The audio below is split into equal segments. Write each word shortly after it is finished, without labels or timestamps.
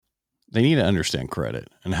They need to understand credit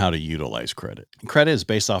and how to utilize credit. Credit is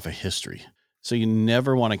based off of history. So you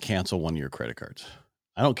never want to cancel one of your credit cards.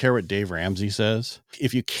 I don't care what Dave Ramsey says.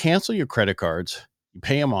 If you cancel your credit cards, you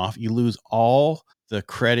pay them off, you lose all the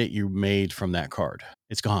credit you made from that card.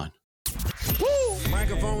 It's gone.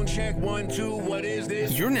 Microphone check 1 2. What is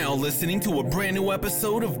this? You're now listening to a brand new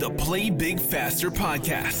episode of the Play Big Faster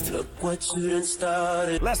podcast. Look what you done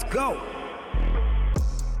started. Let's go.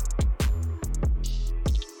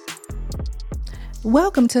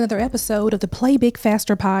 Welcome to another episode of the Play Big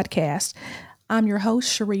Faster podcast. I'm your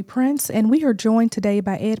host, Cherie Prince, and we are joined today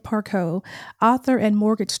by Ed Parcaut, author and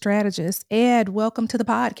mortgage strategist. Ed, welcome to the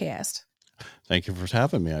podcast. Thank you for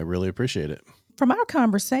having me. I really appreciate it. From our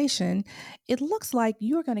conversation, it looks like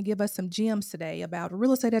you're going to give us some gems today about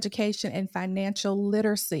real estate education and financial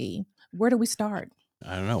literacy. Where do we start?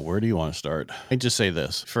 I don't know. Where do you want to start? I just say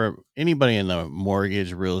this. For anybody in the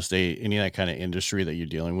mortgage, real estate, any of that kind of industry that you're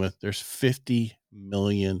dealing with, there's 50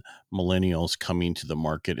 million millennials coming to the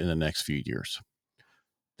market in the next few years.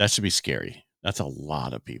 That should be scary. That's a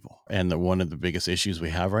lot of people. And one of the biggest issues we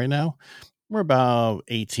have right now, we're about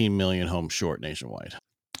 18 million homes short nationwide.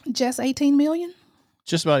 Just 18 million?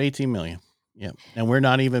 Just about 18 million. Yeah. And we're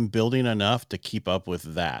not even building enough to keep up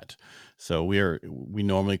with that. So we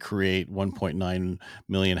normally create 1.9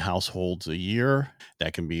 million households a year.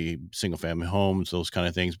 That can be single family homes, those kind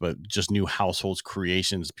of things, but just new households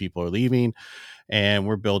creations, people are leaving. And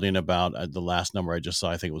we're building about the last number I just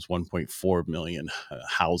saw, I think it was 1.4 million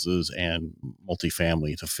houses and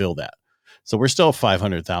multifamily to fill that. So we're still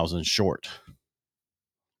 500,000 short.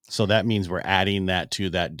 So that means we're adding that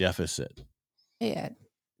to that deficit. Yeah,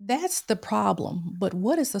 that's the problem. But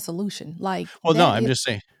what is the solution? I'm just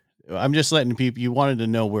saying. I'm just letting people, you wanted to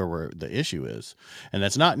know where the issue is. And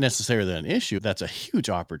that's not necessarily an issue. That's a huge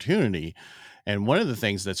opportunity. And one of the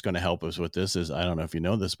things that's going to help us with this is, I don't know if you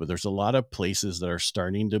know this, but there's a lot of places that are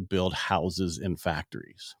starting to build houses in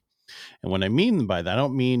factories. And what I mean by that, I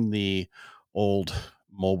don't mean the old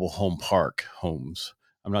mobile home park homes.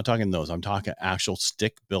 I'm not talking those. I'm talking actual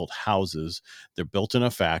stick-built houses. They're built in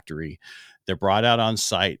a factory. They're brought out on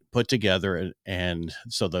site, put together, and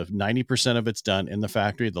so the 90% of it's done in the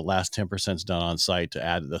factory. The last 10% is done on site to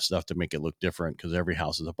add the stuff to make it look different because every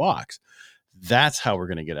house is a box. That's how we're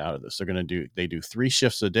going to get out of this. They do 3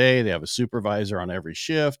 shifts a day. They have a supervisor on every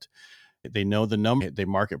shift. They know the number. They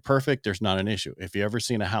mark it perfect. There's not an issue. If you ever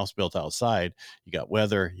seen a house built outside, you got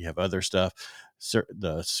weather, you have other stuff.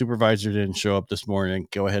 The supervisor didn't show up this morning.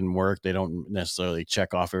 Go ahead and work. They don't necessarily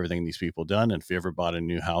check off everything these people done. And if you ever bought a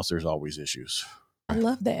new house, there's always issues. I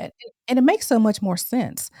love that. And it makes so much more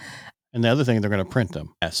sense. And the other thing, they're going to print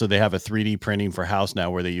them. So they have a 3D printing for house now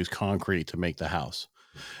where they use concrete to make the house.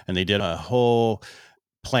 And they did a whole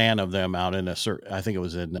plan of them out in I think it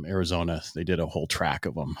was in Arizona. They did a whole track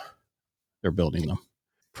of them. They're building them.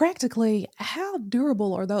 Practically, how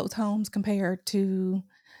durable are those homes compared to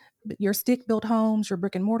your stick-built homes, your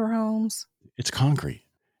brick and mortar homes? It's concrete.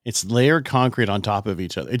 It's layered concrete on top of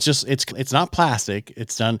each other. It's not plastic.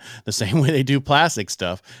 It's done the same way they do plastic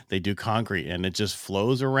stuff. They do concrete, and it just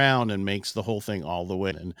flows around and makes the whole thing all the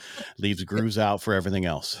way and leaves grooves out for everything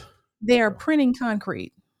else. They are printing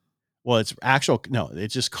concrete. Well, it's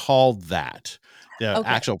just called that. The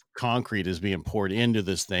actual concrete is being poured into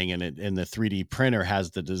this thing, and the 3D printer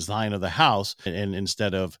has the design of the house, and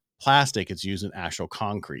instead of plastic, it's using actual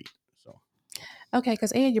concrete. Okay,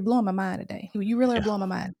 because Ed, you're blowing my mind today. You really are blowing my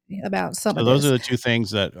mind about some of this. Those are the two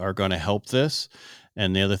things that are going to help this.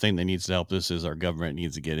 And the other thing that needs to help this is our government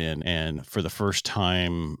needs to get in. And for the first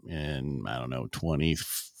time in, 20,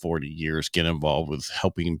 40 years, get involved with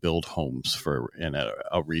helping build homes at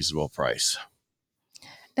a reasonable price.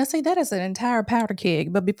 Now, see, that is an entire powder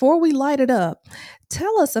keg. But before we light it up,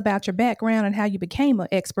 tell us about your background and how you became an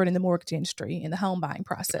expert in the mortgage industry in the home buying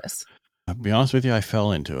process. I'll be honest with you, I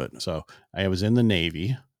fell into it. So I was in the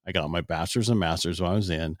Navy. I got my bachelor's and master's when I was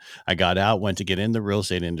in. I got out, went to get in the real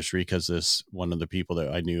estate industry because one of the people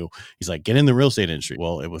that I knew, he's like, get in the real estate industry.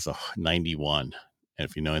 Well, it was 91. And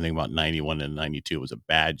if you know anything about 91 and 92, it was a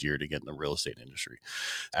bad year to get in the real estate industry.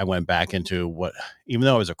 I went back into even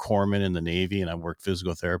though I was a corpsman in the Navy and I worked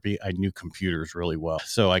physical therapy, I knew computers really well.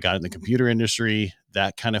 So I got in the computer industry.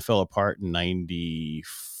 That kind of fell apart in 93,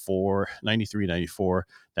 94,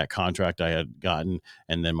 that contract I had gotten.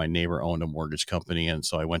 And then my neighbor owned a mortgage company. And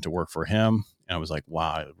so I went to work for him. And I was like,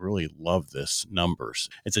 wow, I really love this numbers.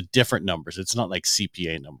 It's a different numbers. It's not like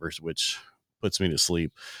CPA numbers, which puts me to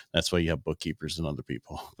sleep. That's why you have bookkeepers and other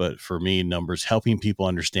people. But for me, numbers, helping people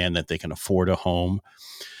understand that they can afford a home.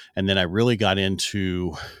 And then I really got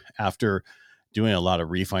into, after doing a lot of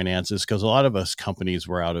refinances, because a lot of us companies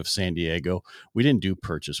were out of San Diego. We didn't do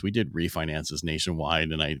purchase. We did refinances nationwide,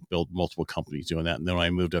 and I built multiple companies doing that. And then when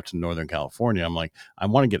I moved up to Northern California, I'm like, I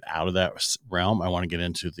want to get out of that realm. I want to get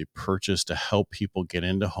into the purchase to help people get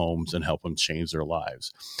into homes and help them change their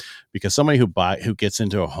lives. Because somebody who gets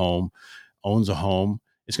into a home, owns a home,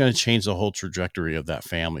 it's going to change the whole trajectory of that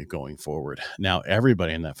family going forward. Now,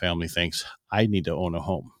 everybody in that family thinks, I need to own a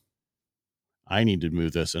home. I need to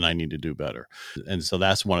move this and I need to do better. And so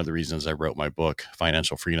that's one of the reasons I wrote my book,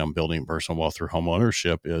 Financial Freedom, Building Personal Wealth Through Home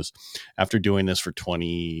Ownership, is after doing this for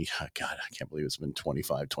I can't believe it's been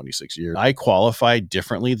 25, 26 years. I qualify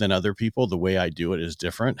differently than other people. The way I do it is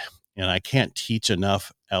different. And I can't teach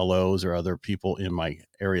enough LOs or other people in my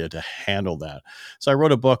area to handle that. So I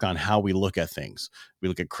wrote a book on how we look at things. We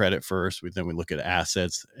look at credit first, then we look at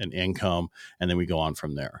assets and income, and then we go on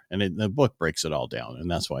from there. And the book breaks it all down. And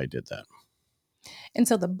that's why I did that. And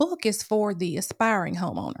so the book is for the aspiring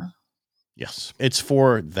homeowner. Yes, it's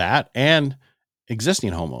for that and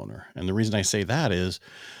existing homeowner. And the reason I say that is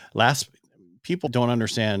people don't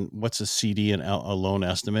understand what's a CD and a loan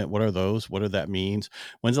estimate. What are those? What do that means?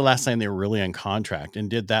 When's the last time they were really on contract? And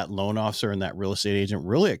did that loan officer and that real estate agent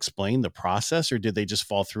really explain the process, or did they just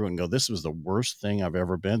fall through and go, this was the worst thing I've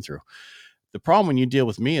ever been through? The problem when you deal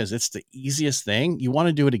with me is it's the easiest thing. You want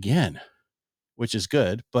to do it again, which is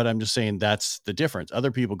good. But I'm just saying that's the difference.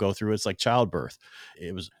 Other people go through it's like childbirth.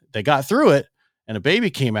 They got through it and a baby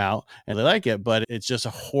came out and they like it, but it's just a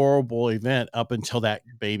horrible event up until that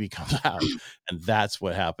baby comes out. And that's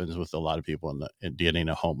what happens with a lot of people in getting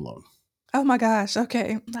a home loan. Oh my gosh.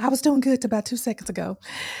 Okay. I was doing good about 2 seconds ago.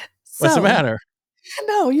 What's the matter?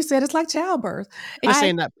 No, you said it's like childbirth. I'm just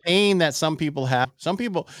saying that pain that some people have. Some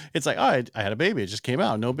people, it's like, oh, I had a baby. It just came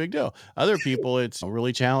out. No big deal. Other people, it's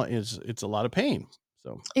really challenging. It's a lot of pain.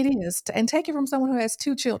 So it is. And take it from someone who has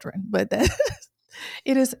 2 children, but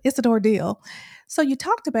it's an ordeal. So you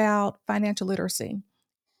talked about financial literacy.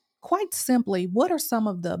 Quite simply, what are some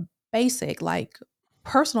of the basic, like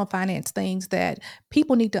personal finance things that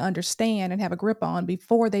people need to understand and have a grip on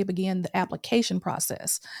before they begin the application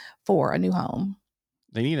process for a new home?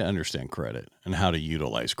 They need to understand credit and how to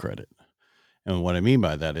utilize credit. And what I mean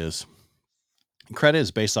by that is credit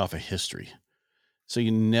is based off of history. So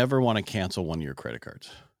you never want to cancel one of your credit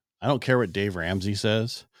cards. I don't care what Dave Ramsey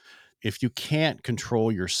says. If you can't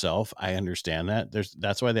control yourself, I understand that.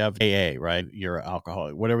 That's why they have AA, right? You're an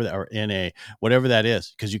alcoholic, whatever that, or NA, whatever that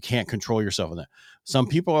is, because you can't control yourself in that. Some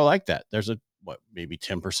people are like that. There's maybe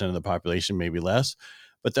 10% of the population, maybe less.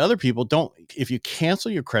 But the other people don't. If you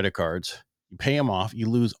cancel your credit cards, you pay them off, you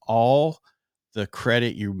lose all the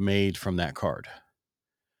credit you made from that card.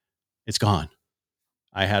 It's gone.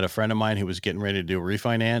 I had a friend of mine who was getting ready to do a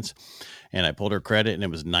refinance, and I pulled her credit and it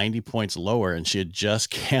was 90 points lower, and she had just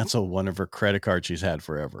canceled one of her credit cards she's had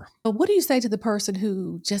forever. But what do you say to the person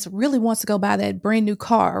who just really wants to go buy that brand new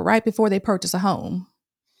car right before they purchase a home?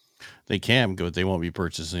 They can, but they won't be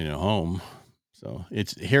purchasing a home. So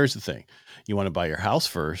here's the thing. You want to buy your house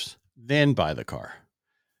first, then buy the car.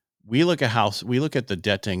 We look at the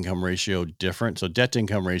debt to income ratio different. So debt to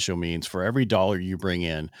income ratio means for every dollar you bring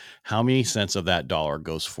in, how many cents of that dollar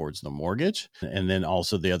goes towards the mortgage? And then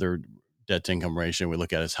also the other debt to income ratio we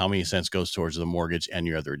look at is how many cents goes towards the mortgage and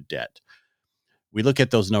your other debt. We look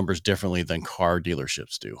at those numbers differently than car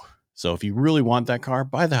dealerships do. So if you really want that car,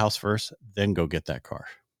 buy the house first, then go get that car.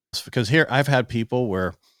 Because here I've had people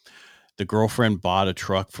where the girlfriend bought a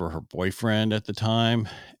truck for her boyfriend at the time,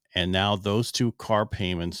 and now those 2 car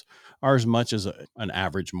payments are as much as an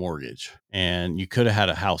average mortgage. And you could have had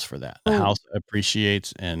a house for that. The house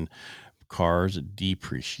appreciates and cars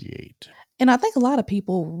depreciate. And I think a lot of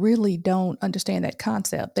people really don't understand that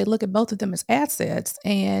concept. They look at both of them as assets.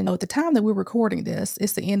 And at the time that we're recording this,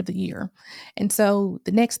 it's the end of the year. And so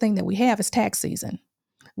the next thing that we have is tax season,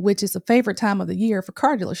 which is a favorite time of the year for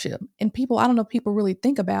car dealership. And I don't know if people really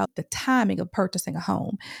think about the timing of purchasing a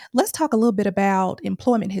home. Let's talk a little bit about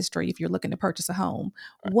employment history if you're looking to purchase a home.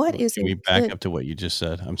 Can we back up to what you just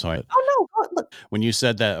said? I'm sorry. Oh, no. Look. When you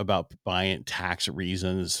said that about buying tax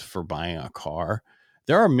reasons for buying a car,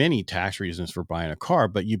 there are many tax reasons for buying a car,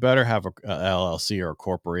 but you better have a LLC or a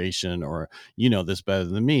corporation, or you know this better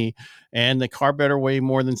than me. And the car better weigh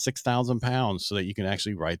more than 6,000 pounds so that you can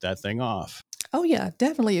actually write that thing off. Oh, yeah,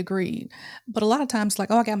 definitely agreed. But a lot of times, like,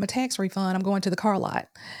 I got my tax refund, I'm going to the car lot.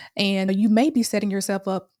 And you may be setting yourself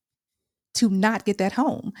up to not get that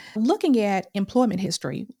home. Looking at employment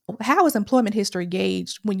history, how is employment history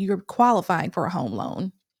gauged when you're qualifying for a home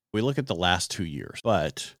loan? We look at the last 2 years,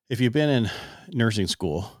 but if you've been in nursing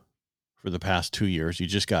school for the past 2 years, you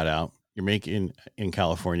just got out, You're making in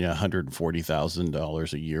California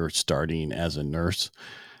 $140,000 a year starting as a nurse.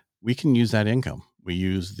 We can use that income. We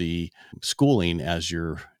use the schooling as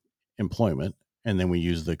your employment, and then we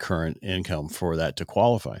use the current income for that to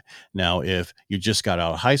qualify. Now, if you just got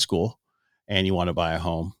out of high school and you want to buy a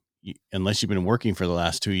home, unless you've been working for the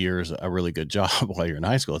last 2 years, a really good job while you're in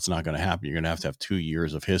high school, it's not going to happen. You're going to have 2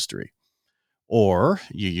 years of history, or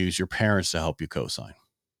you use your parents to help you co-sign.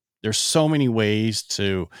 There's so many ways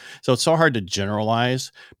so it's so hard to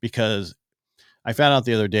generalize, because I found out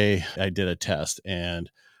the other day, I did a test,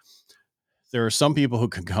 and there are some people who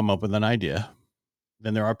can come up with an idea.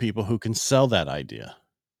 Then there are people who can sell that idea.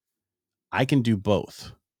 I can do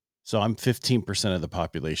both. So I'm 15% of the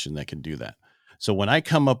population that can do that. So when I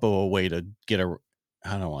come up with a way to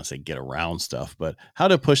I don't want to say get around stuff, but how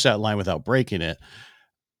to push that line without breaking it,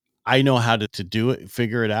 I know how to do it,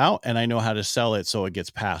 figure it out, and I know how to sell it so it gets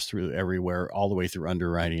passed through everywhere, all the way through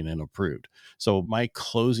underwriting and approved. So my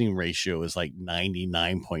closing ratio is like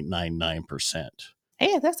 99.99%.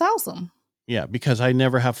 Hey, that's awesome. Yeah, because I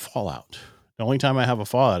never have fallout. The only time I have a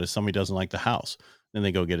fallout is somebody doesn't like the house. Then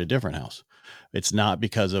they go get a different house. It's not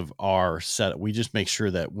because of our setup. We just make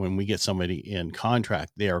sure that when we get somebody in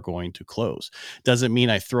contract, they are going to close. Doesn't mean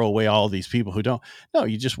I throw away all these people who don't. No,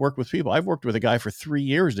 you just work with people. I've worked with a guy for 3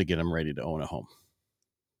 years to get him ready to own a home.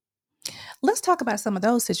 Let's talk about some of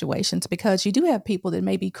those situations, because you do have people that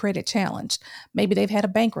may be credit challenged. Maybe they've had a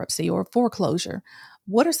bankruptcy or a foreclosure.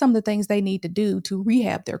 What are some of the things they need to do to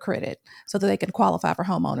rehab their credit so that they can qualify for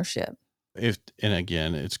home ownership? And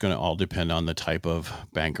again, it's going to all depend on the type of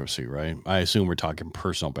bankruptcy, right? I assume we're talking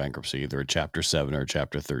personal bankruptcy, either a Chapter 7 or a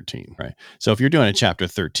Chapter 13, right? So if you're doing a Chapter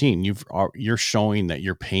 13, you're showing that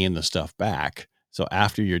you're paying the stuff back. So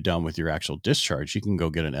after you're done with your actual discharge, you can go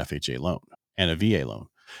get an FHA loan and a VA loan.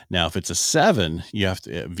 Now, if it's a 7,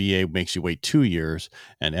 VA makes you wait 2 years,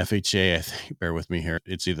 and FHA, I think, bear with me here,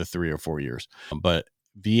 it's either 3 or 4 years. But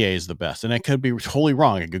VA is the best. And I could be totally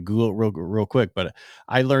wrong. I could Google it real quick, but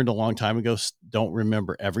I learned a long time ago, don't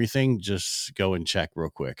remember everything. Just go and check real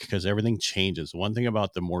quick, because everything changes. One thing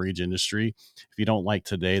about the mortgage industry, if you don't like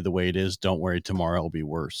today the way it is, don't worry, tomorrow will be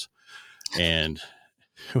worse. And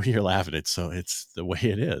you're laughing. It's the way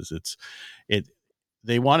it is.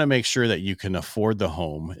 They want to make sure that you can afford the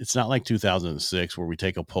home. It's not like 2006 where we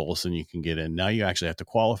take a pulse and you can get in. Now you actually have to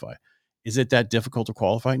qualify. Is it that difficult to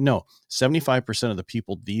qualify? No. 75% of the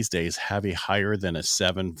people these days have a higher than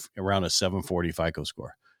around a 740 FICO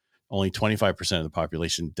score. Only 25% of the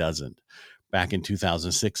population doesn't. Back in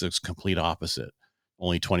 2006, it's complete opposite.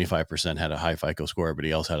 Only 25% had a high FICO score.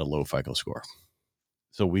 Everybody else had a low FICO score.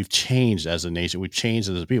 So we've changed as a nation. We've changed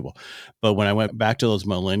as a people. But when I went back to those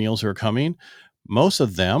millennials who are coming, most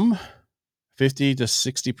of them, 50 to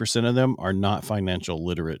 60% of them, are not financial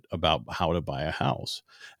literate about how to buy a house.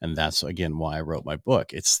 And that's, again, why I wrote my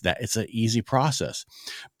book. It's an easy process,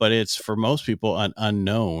 but it's, for most people, an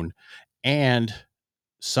unknown. And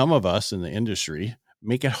some of us in the industry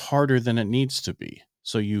make it harder than it needs to be.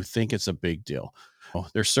 So you think it's a big deal.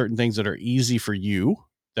 There's certain things that are easy for you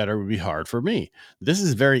that would be hard for me. This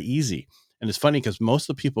is very easy. And it's funny because most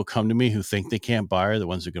of the people come to me who think they can't buy are the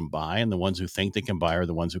ones who can buy, and the ones who think they can buy are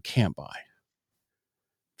the ones who can't buy.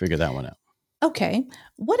 Figure that one out. Okay.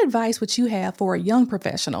 What advice would you have for a young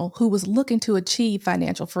professional who was looking to achieve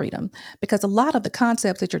financial freedom? Because a lot of the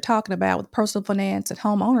concepts that you're talking about with personal finance and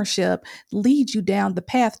home ownership lead you down the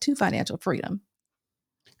path to financial freedom.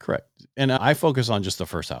 Correct. And I focus on just the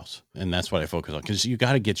first house. And that's what I focus on, because you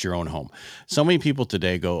got to get your own home. So many people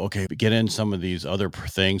today go, okay, get in some of these other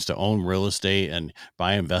things to own real estate and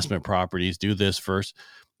buy investment properties, do this first.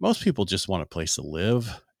 Most people just want a place to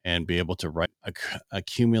live and be able to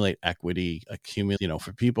accumulate equity,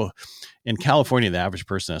 for people in California, the average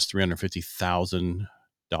person has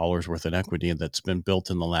 $350,000 worth of equity that's been built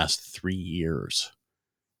in the last 3 years.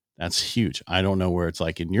 That's huge. I don't know where it's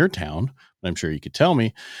like in your town, but I'm sure you could tell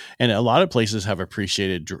me. And a lot of places have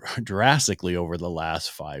appreciated drastically over the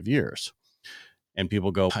last 5 years. And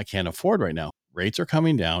people go, I can't afford right now. Rates are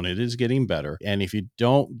coming down. It is getting better. And if you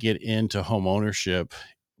don't get into home ownership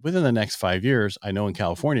within the next 5 years, I know in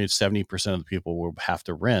California, 70% of the people will have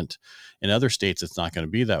to rent. In other states, it's not going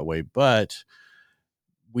to be that way. But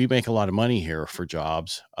we make a lot of money here for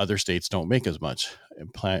jobs. Other states don't make as much.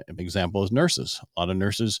 An example is nurses. A lot of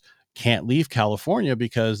nurses can't leave California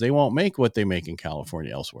because they won't make what they make in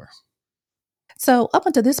California elsewhere. So up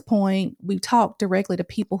until this point, we've talked directly to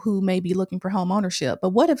people who may be looking for home ownership.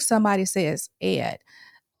 But what if somebody says, Ed,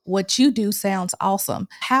 what you do sounds awesome.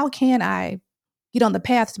 How can I get on the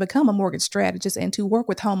path to become a mortgage strategist and to work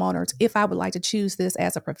with homeowners if I would like to choose this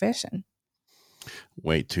as a profession?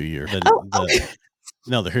 Wait 2 years. Okay.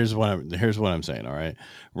 No, here's what I'm saying. All right.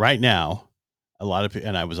 Right now, a lot of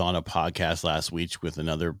and I was on a podcast last week with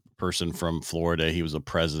another person from Florida. He was a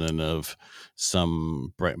president of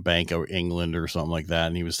some Bank of England or something like that.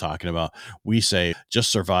 And he was talking about, we say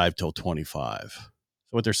just survive till 25. So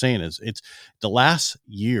what they're saying is it's the last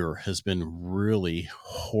year has been really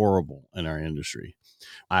horrible in our industry.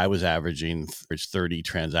 I was averaging 30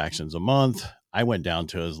 transactions a month. I went down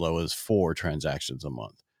to as low as 4 transactions a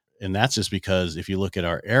month. And that's just because if you look at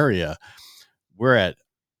our area, we're at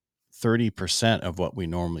 30% of what we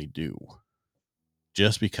normally do.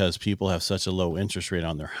 Just because people have such a low interest rate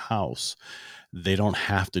on their house, they don't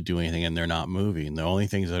have to do anything and they're not moving. The only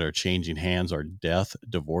things that are changing hands are death,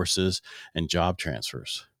 divorces, and job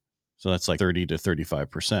transfers. So that's like 30 to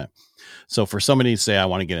 35%. So for somebody to say, I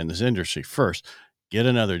want to get in this industry, first, get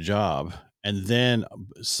another job and then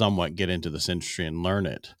somewhat get into this industry and learn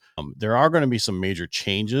it. There are going to be some major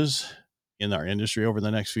changes in our industry over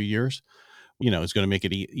the next few years. It's going to make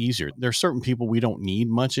it easier. There's certain people we don't need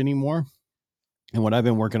much anymore. And what I've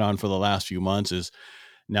been working on for the last few months is,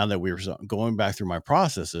 now that we're going back through my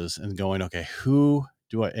processes and going, okay, who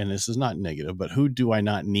do I, and this is not negative, but who do I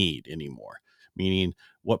not need anymore? Meaning,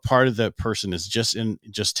 what part of the person is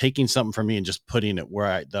just taking something from me and just putting it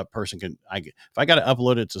where that person can, if I got to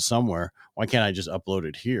upload it to somewhere, why can't I just upload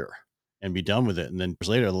it here and be done with it? And then years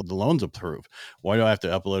later, the loan's approved. Why do I have to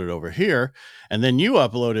upload it over here? And then you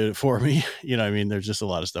uploaded it for me. There's just a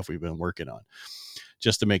lot of stuff we've been working on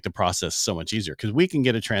just to make the process so much easier, because we can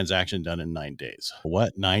get a transaction done in 9 days.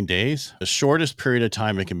 What, 9 days? The shortest period of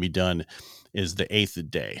time it can be done is the 8th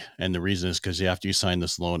day. And the reason is because after you sign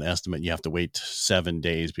this loan estimate, you have to wait 7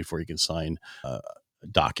 days before you can sign loan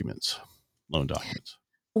documents.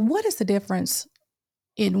 What is the difference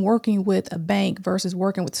in working with a bank versus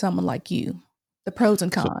working with someone like you? The pros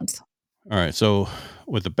and cons. All right. So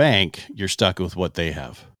with the bank, you're stuck with what they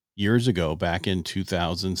have. Years ago, back in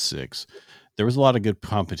 2006, there was a lot of good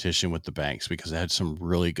competition with the banks because they had some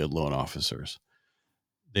really good loan officers.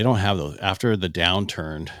 They don't have those. After the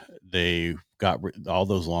downturn, they got all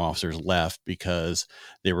those loan officers left because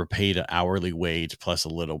they were paid an hourly wage plus a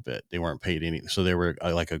little bit. They weren't paid anything. So they were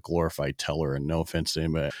like a glorified teller, and no offense to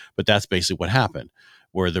anybody, but that's basically what happened,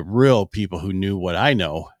 where the real people who knew what I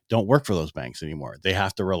know don't work for those banks anymore. They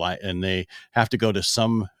have to rely, and they have to go to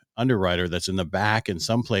some underwriter that's in the back in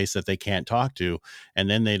some place that they can't talk to. And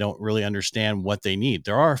then they don't really understand what they need.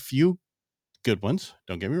 There are a few good ones,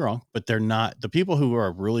 don't get me wrong, but they're not the people who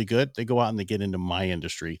are really good. They go out and they get into my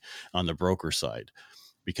industry on the broker side,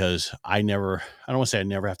 because I don't want to say I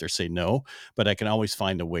never have to say no, but I can always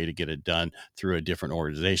find a way to get it done through a different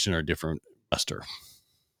organization or a different investor.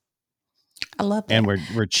 I love that. And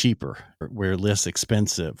we're cheaper. We're less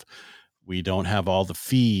expensive. We don't have all the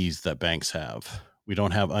fees that banks have. We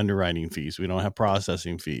don't have underwriting fees. We don't have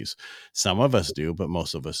processing fees. Some of us do, but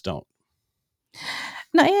most of us don't.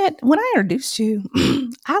 Now, Ed, when I introduced you,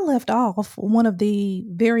 I left off one of the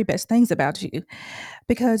very best things about you,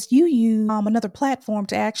 because you use another platform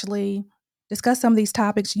to actually discuss some of these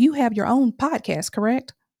topics. You have your own podcast,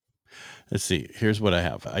 correct? Let's see. Here's what I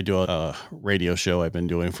have. I do a radio show I've been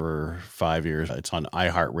doing for 5 years. It's on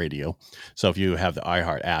iHeartRadio. So if you have the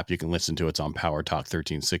iHeart app, you can listen to it. It's on Power Talk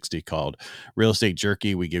 1360, called Real Estate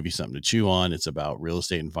Jerky. We give you something to chew on. It's about real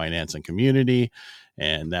estate and finance and community.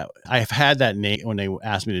 And that I've had that name when they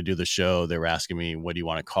asked me to do the show. They were asking me, what do you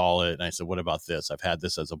want to call it? And I said, what about this? I've had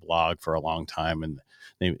this as a blog for a long time. And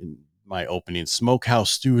my opening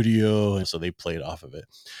Smokehouse Studio. And so they played off of it.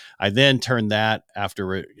 I then turned that,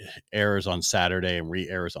 after it airs on Saturday and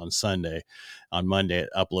re-airs on Sunday. On Monday,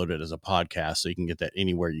 upload it as a podcast. So you can get that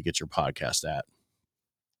anywhere you get your podcast at.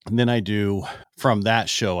 And then from that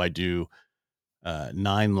show, I do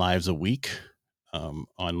 9 lives a week on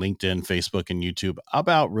LinkedIn, Facebook, and YouTube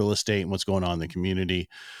about real estate and what's going on in the community.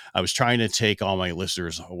 I was trying to take all my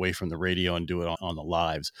listeners away from the radio and do it on the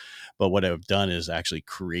lives. But what I've done is actually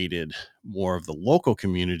created more of the local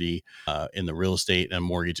community in the real estate and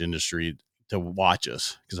mortgage industry to watch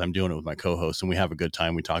us, because I'm doing it with my co-hosts and we have a good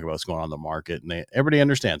time. We talk about what's going on in the market, and everybody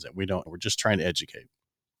understands it. We're just trying to educate.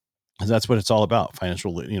 Because that's what it's all about.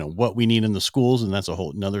 Financial, what we need in the schools. And that's a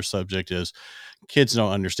whole another subject, is kids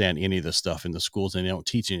don't understand any of this stuff in the schools, and they don't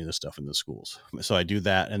teach any of this stuff in the schools. So I do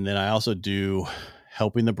that. And then I also do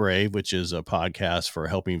Helping the Brave, which is a podcast for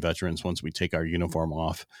helping veterans once we take our uniform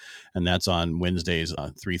off. And that's on Wednesdays,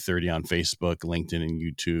 3:30 on Facebook, LinkedIn, and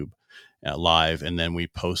YouTube live. And then we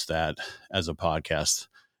post that as a podcast.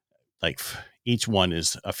 Like each one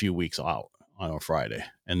is a few weeks out on a Friday.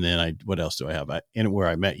 And then what else do I have? Where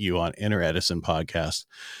I met you on Edison podcast,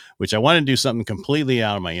 which I want to do something completely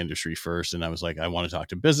out of my industry first. And I was like, I want to talk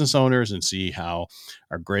to business owners and see how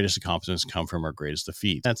our greatest accomplishments come from our greatest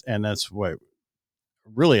defeat. That's what I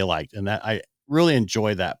really liked. And that I really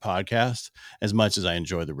enjoy that podcast as much as I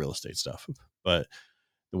enjoy the real estate stuff. But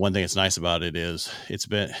the one thing that's nice about it is it's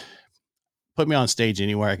been put me on stage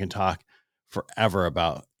anywhere. I can talk forever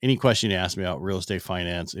about any question you ask me about real estate,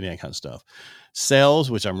 finance, any that kind of stuff.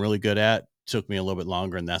 Sales, which I'm really good at, took me a little bit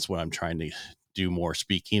longer. And that's what I'm trying to do more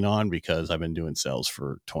speaking on because I've been doing sales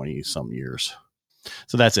for 20 some years.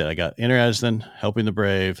 So that's it. I got Edison, Helping the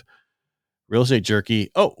Brave, Real Estate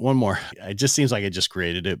Jerky. Oh, one more. It just seems like I just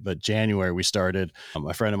created it, but January we started.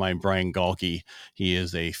 A friend of mine, Brian Galkey, he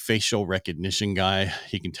is a facial recognition guy.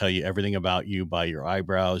 He can tell you everything about you by your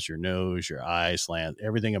eyebrows, your nose, your eyes, slant,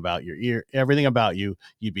 everything about your ear, everything about you.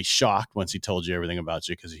 You'd be shocked once he told you everything about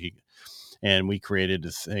you and we created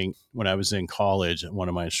a thing when I was in college. One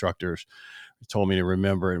of my instructors told me to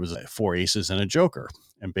remember it was 4 aces and a joker.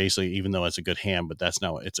 And basically, even though it's a good hand, but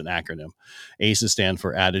it's an acronym. ACEs stand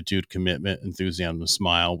for attitude, commitment, enthusiasm,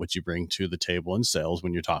 smile, which you bring to the table in sales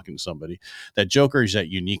when you're talking to somebody. That joker is that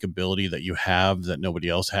unique ability that you have that nobody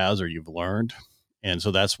else has or you've learned. And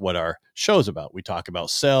so that's what our show's about. We talk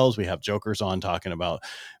about sales. We have jokers on talking about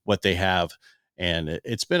what they have. And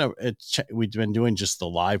we've been doing just the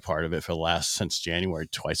live part of it since January,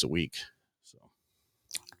 twice a week. So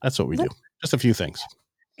that's what we do. Just a few things.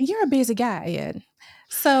 You're a busy guy, Ed.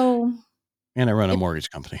 So, and I run a mortgage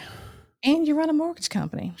company. And you run a mortgage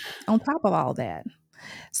company on top of all that.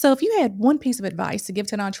 So if you had one piece of advice to give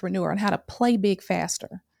to an entrepreneur on how to play big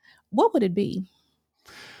faster, what would it be?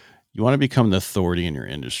 You want to become the authority in your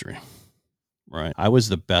industry, right? I was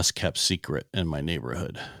the best kept secret in my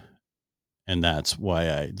neighborhood. And that's why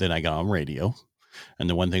I got on radio. And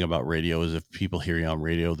the one thing about radio is if people hear you on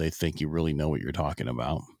radio, they think you really know what you're talking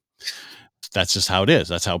about. That's just how it is.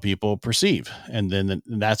 That's how people perceive. And then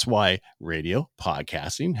that's why radio,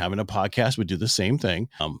 podcasting, having a podcast would do the same thing.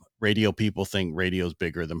 Radio people think radio is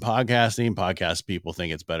bigger than podcasting. Podcast people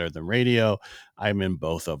think it's better than radio. I'm in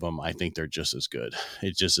both of them. I think they're just as good.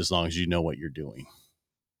 It's just as long as you know what you're doing.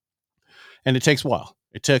 And it takes a while.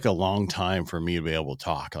 It took a long time for me to be able to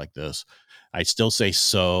talk like this. I still say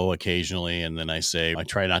so occasionally. And then I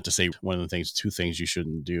try not to say two things you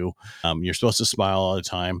shouldn't do. You're supposed to smile all the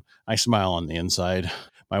time. I smile on the inside.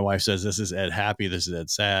 My wife says, this is Ed happy. This is Ed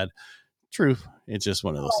sad. True. It's just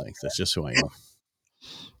one of those things. That's just who I am.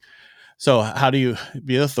 So how do you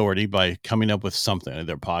be an authority? By coming up with something,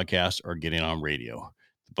 either podcast or getting on radio.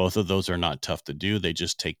 Both of those are not tough to do. They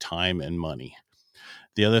just take time and money.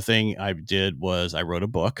 The other thing I did was I wrote a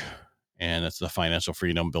book. And that's the Financial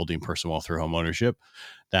Freedom, Building Personal Wealth Through Homeownership.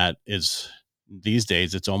 That is, these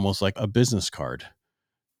days, it's almost like a business card.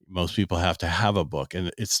 Most people have to have a book,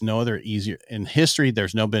 and it's no other easier. In history,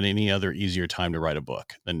 there's no been any other easier time to write a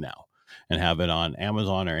book than now, and have it on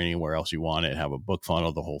Amazon or anywhere else you want it, have a book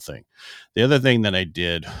funnel, the whole thing. The other thing that I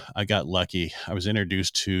did, I got lucky. I was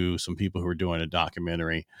introduced to some people who were doing a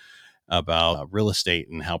documentary about real estate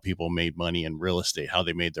and how people made money in real estate, how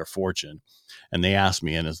they made their fortune. And they asked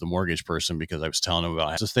me, and as the mortgage person, because I was telling them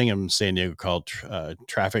about this thing in San Diego called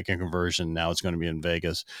Traffic and Conversion. Now it's going to be in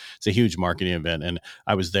Vegas. It's a huge marketing event. And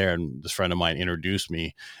I was there, and this friend of mine introduced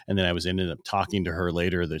me. And then I ended up talking to her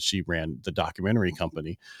later that she ran the documentary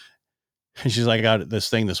company. And she's like, I got this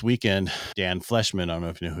thing this weekend. Dan Fleshman, I don't know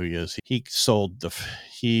if you know who he is.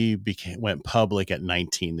 Went public at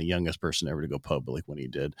 19, the youngest person ever to go public when he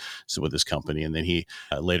did. So with his company. And then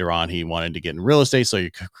later on, he wanted to get in real estate. So he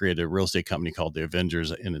created a real estate company called The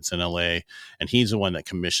Avengers, and it's in LA. And he's the one that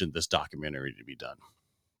commissioned this documentary to be done.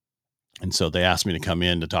 And so they asked me to come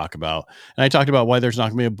in to talk about, and I talked about why there's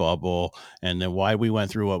not going to be a bubble, and then why we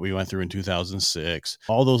went through what we went through in 2006,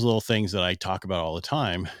 all those little things that I talk about all the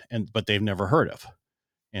time, but they've never heard of.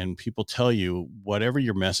 And people tell you whatever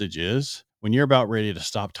your message is, when you're about ready to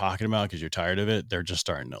stop talking about it because you're tired of it, they're just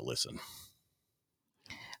starting to listen.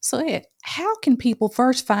 So Ed, how can people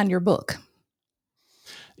first find your book?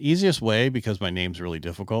 Easiest way, because my name's really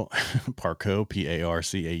difficult, Parcaut,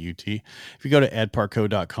 Parcaut. If you go to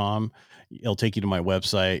edparcaut.com, it'll take you to my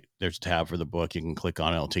website. There's a tab for the book. You can click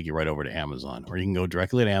on it. It'll take you right over to Amazon, or you can go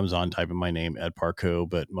directly to Amazon, type in my name, Ed Parcaut,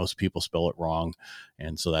 but most people spell it wrong.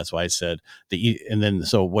 And so that's why I said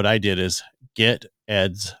so what I did is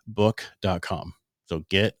getedsbook.com. So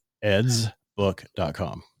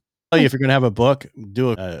getedsbook.com. If you're going to have a book,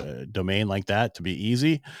 do a domain like that to be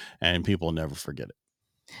easy, and people will never forget it.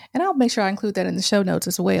 And I'll make sure I include that in the show notes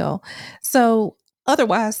as well. So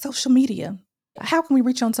otherwise, social media. How can we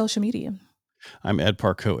reach you on social media? I'm Ed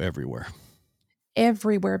Parcaut everywhere.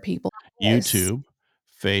 everywhere, people. Yes. YouTube,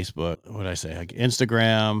 Facebook, what did I say? Like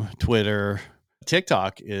Instagram, Twitter,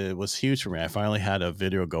 TikTok, it was huge for me. I finally had a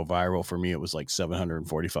video go viral. For me, it was like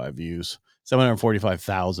 745 views,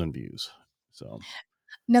 745,000 views. So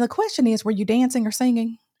Now the question is, were you dancing or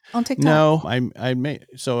singing on TikTok? no, I made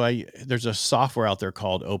there's a software out there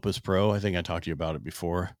called Opus Pro. I think I talked to you about it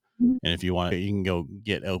before. Mhm. And if you want, you can go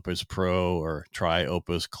get Opus Pro or try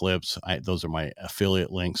Opus Clips. Those are my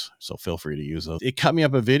affiliate links, so feel free to use those. It cut me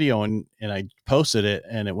up a video and I posted it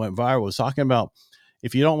and it went viral. It was talking about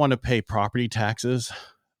if you don't want to pay property taxes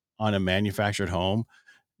on a manufactured home,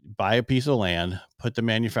 buy a piece of land, put the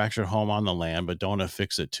manufactured home on the land, but don't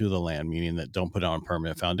affix it to the land, meaning that don't put it on a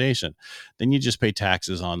permanent foundation. Then you just pay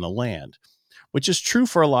taxes on the land, which is true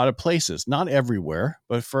for a lot of places, not everywhere,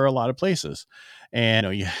 but for a lot of places.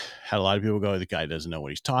 And you had a lot of people go, the guy doesn't know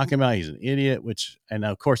what he's talking about. He's an idiot, and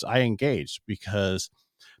of course I engaged because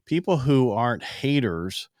people who aren't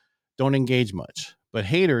haters don't engage much, but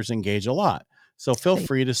haters engage a lot. So feel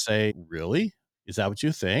free to say, really? Is that what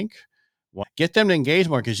you think? Well, get them to engage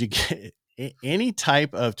more because you get any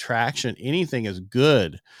type of traction, anything is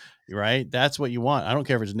good, right? That's what you want. I don't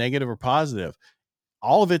care if it's negative or positive.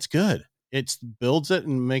 All of it's good. It builds it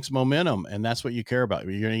and makes momentum. And that's what you care about.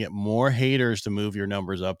 You're going to get more haters to move your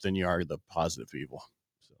numbers up than you are the positive people.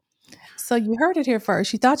 So you heard it here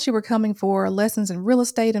first. You thought you were coming for lessons in real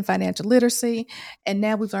estate and financial literacy, and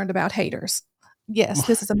now we've learned about haters. Yes,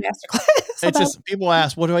 this is a masterclass. It's just people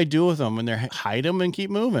ask, what do I do with them? And they're hide them and keep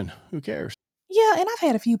moving. Who cares? Yeah, and I've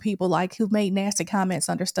had a few people like who've made nasty comments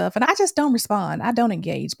under stuff, and I just don't respond. I don't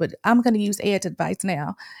engage, but I'm going to use Ed's advice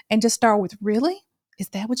now and just start with, really? Is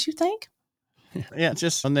that what you think? Yeah,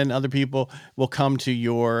 and then other people will come to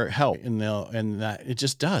your help and that it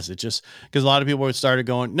just does. It just, because a lot of people would started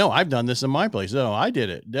going, no, I've done this in my place. No, I did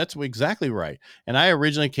it. That's exactly right. And I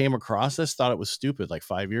originally came across this, thought it was stupid like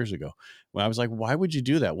 5 years ago when I was like, why would you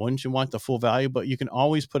do that? Wouldn't you want the full value? But you can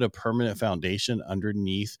always put a permanent foundation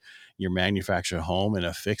underneath your manufactured home and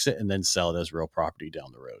affix it and then sell it as real property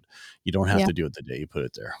down the road. You don't have to do it the day you put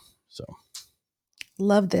it there. So.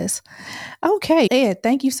 Love this. Okay, Ed,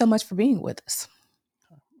 thank you so much for being with us.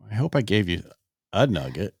 I hope I gave you a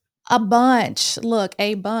nugget. A bunch. Look,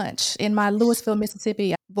 a bunch. In my Louisville,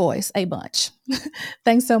 Mississippi voice, a bunch.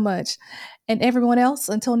 Thanks so much. And everyone else,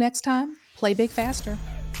 until next time, play big faster.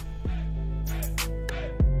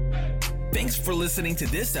 Thanks for listening to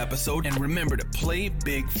this episode, and remember to play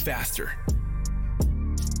big faster.